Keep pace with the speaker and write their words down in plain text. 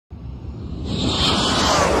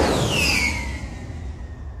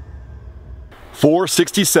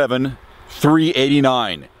467,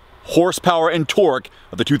 389. Horsepower and torque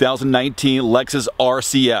of the 2019 Lexus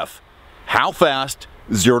RCF. How fast?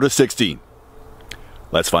 0 to 60.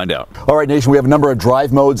 Let's find out. All right, Nation, we have a number of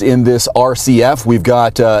drive modes in this RCF. We've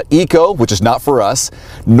got Eco, which is not for us,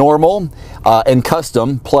 Normal, and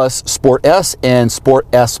Custom, plus Sport S and Sport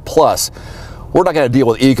S Plus. We're not going to deal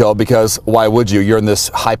with Eco because why would you? You're in this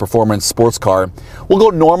high-performance sports car. We'll go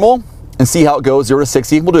Normal and see how it goes, 0 to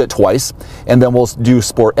 60. We'll do it twice, and then we'll do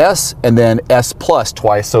Sport S and then S Plus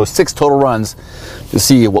twice, so 6 total runs to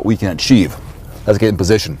see what we can achieve. Let's get in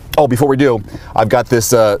position. Oh, before we do, I've got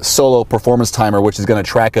this solo performance timer, which is going to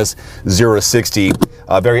track us 0 to 60.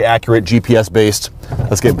 Very accurate, GPS based.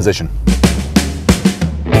 Let's get in position.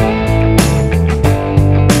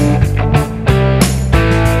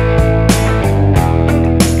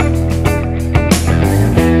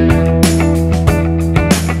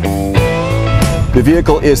 The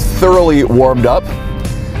vehicle is thoroughly warmed up.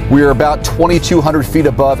 We are about 2,200 feet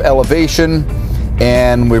above elevation,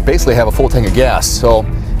 and we basically have a full tank of gas. So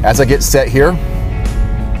as I get set here,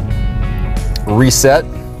 reset,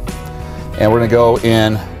 and we're gonna go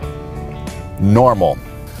in Normal.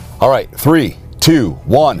 All right, 3, 2,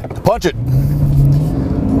 1, punch it.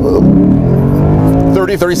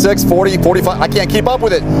 30, 36, 40, 45, I can't keep up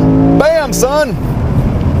with it. Bam, son.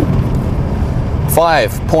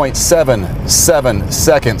 5.77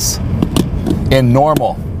 seconds in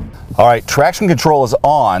Normal. All right, traction control is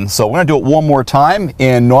on, so we're gonna do it one more time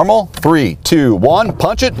in Normal. 3, 2, 1,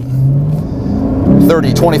 punch it.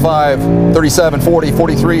 30, 25, 37, 40,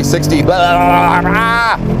 43, 60. Blah,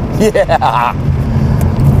 blah, yeah.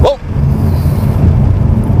 Whoa.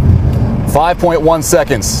 5.1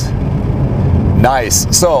 seconds. Nice.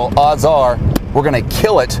 So odds are we're gonna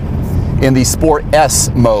kill it in the Sport S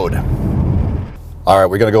mode. All right,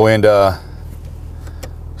 we're gonna go into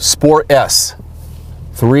Sport S.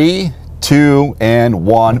 3, 2, and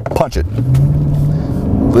 1, punch it.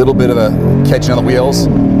 Little bit of a catching on the wheels.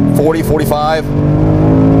 40, 45.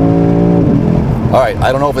 All right,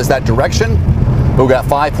 I don't know if it's that direction, but we got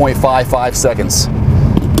 5.55 seconds.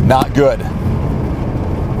 Not good.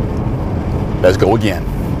 Let's go again.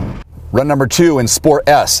 Run number 2 in Sport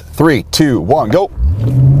S. 3, 2, 1, go.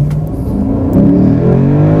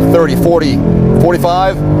 30, 40,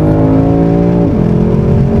 45.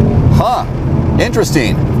 Huh.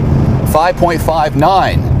 Interesting.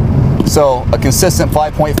 5.59. So a consistent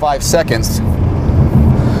 5.5 seconds.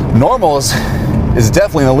 Normal is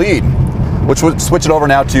definitely in the lead, which would switch it over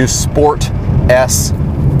now to Sport S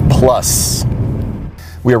Plus.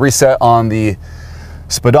 We are reset on the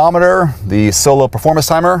speedometer, the solo performance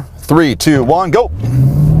timer. 3, 2, 1, go.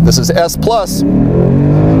 This is S Plus.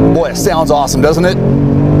 Boy, it sounds awesome, doesn't it?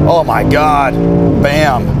 Oh my God.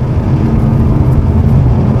 Bam.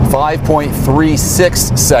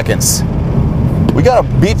 5.36 seconds. We gotta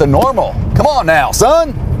beat the Normal. Come on now,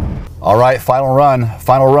 son. All right, final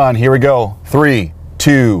run, here we go. 3,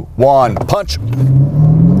 2, 1, punch.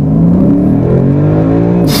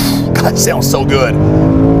 God, it sounds so good.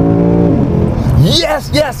 Yes,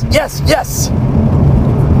 yes, yes, yes.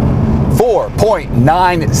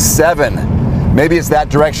 4.97. Maybe it's that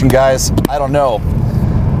direction, guys. I don't know.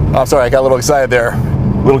 I'm sorry, I got a little excited there.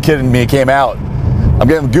 Little kid in me came out. I'm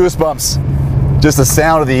getting goosebumps. Just the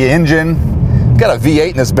sound of the engine. Got a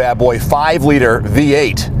V8 in this bad boy, 5-liter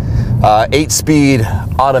V8, 8-speed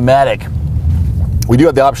automatic. We do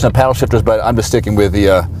have the option of paddle shifters, but I'm just sticking with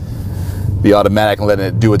the automatic and letting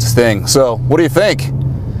it do its thing. So, what do you think?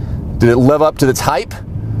 Did it live up to its hype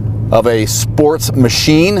of a sports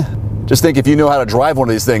machine? Just think if you know how to drive one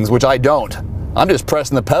of these things, which I don't. I'm just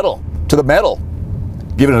pressing the pedal to the metal,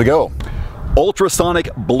 giving it a go. Ultrasonic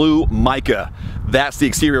blue mica. That's the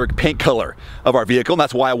exterior paint color of our vehicle, and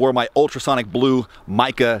that's why I wore my ultrasonic blue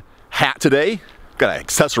mica hat today. Gotta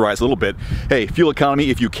accessorize a little bit. Hey, fuel economy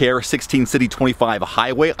if you care, 16 city, 25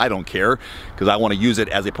 highway. I don't care, because I want to use it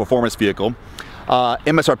as a performance vehicle.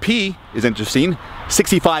 MSRP is interesting,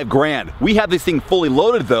 65 grand. We have this thing fully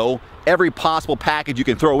loaded though, every possible package you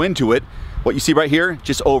can throw into it. What you see right here,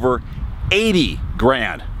 just over 80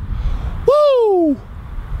 grand. Woo!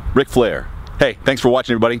 Ric Flair. Hey, thanks for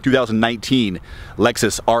watching, everybody. 2019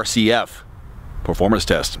 Lexus RCF performance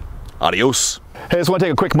test. Adios. Hey, I just want to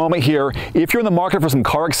take a quick moment here. If you're in the market for some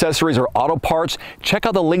car accessories or auto parts, check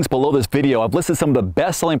out the links below this video. I've listed some of the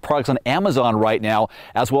best-selling products on Amazon right now,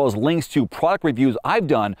 as well as links to product reviews I've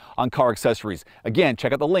done on car accessories. Again,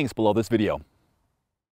 check out the links below this video.